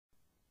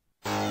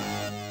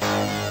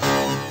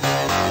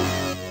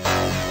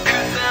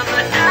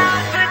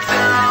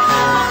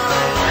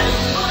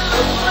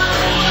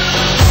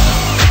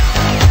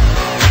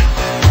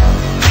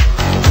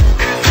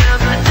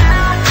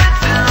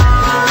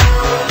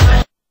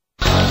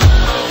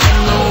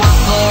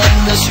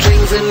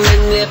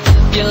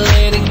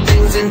manipulating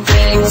things and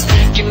things.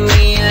 Give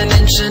me an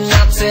inch and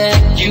I'll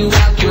take you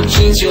out your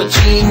jeans, your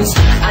jeans.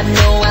 I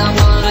know I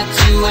wanna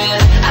do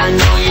it, I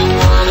know you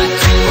wanna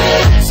do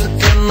it. So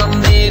come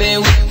on baby,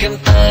 we can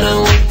find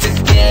a way to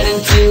get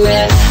into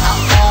it. I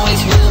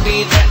always will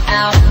be the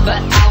alpha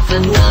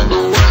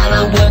number one.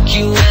 I work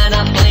you and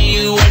I play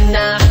you and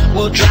I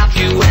will drop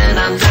you when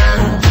I'm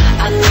done.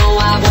 I know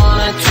I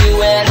wanna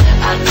do it,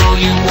 I know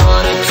you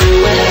wanna do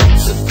it.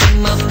 So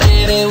come on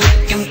baby, we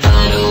can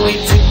find a way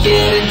to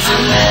get into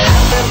it.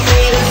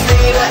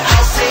 Later,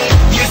 I'll say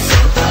you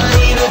sent the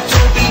leader.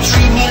 Don't be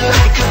treat me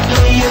like a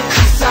player,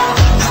 'cause I'll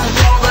prove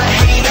all the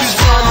haters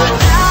from the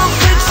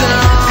alpha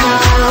down.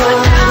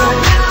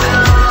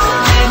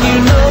 And you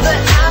know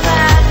that I'm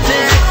at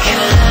that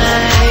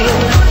kind.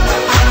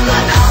 I'm the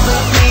alpha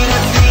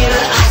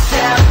beta, I'll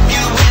stab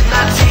you with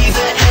my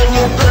taser, and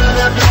you'll burn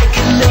up like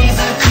a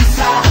laser, 'cause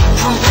I'll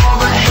prove all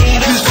the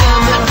haters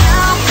from the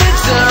alpha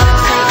down.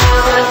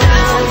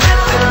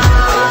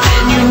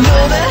 And you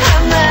know that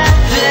I'm at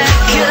that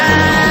kind.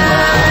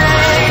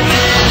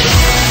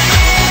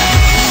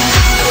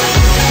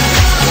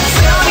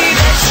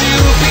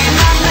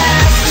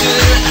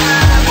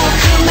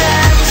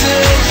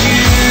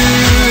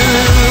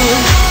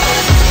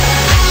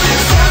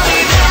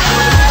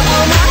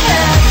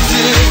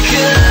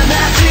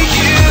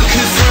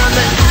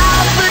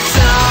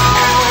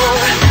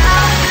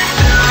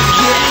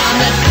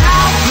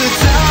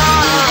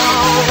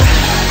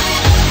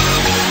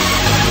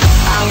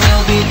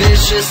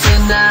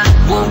 And I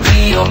won't be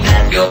your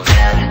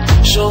pet.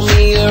 Show me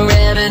your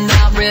red and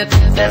I'll rip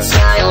that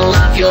smile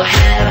off your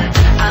head.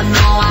 I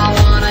know I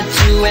wanna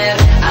do it,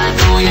 I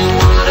know you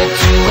wanna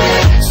do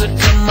it. So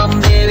come on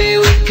baby,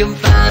 we can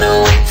find a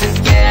way to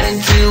get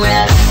into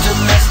it.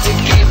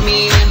 Domesticate me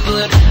and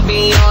put me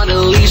on a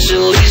leash,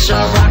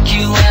 I'll rock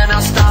you and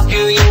I'll stop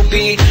you. You'll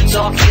be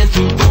talking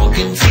through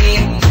broken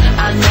teeth.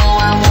 I know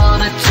I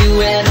wanna do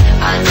it,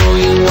 I know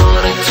you wanna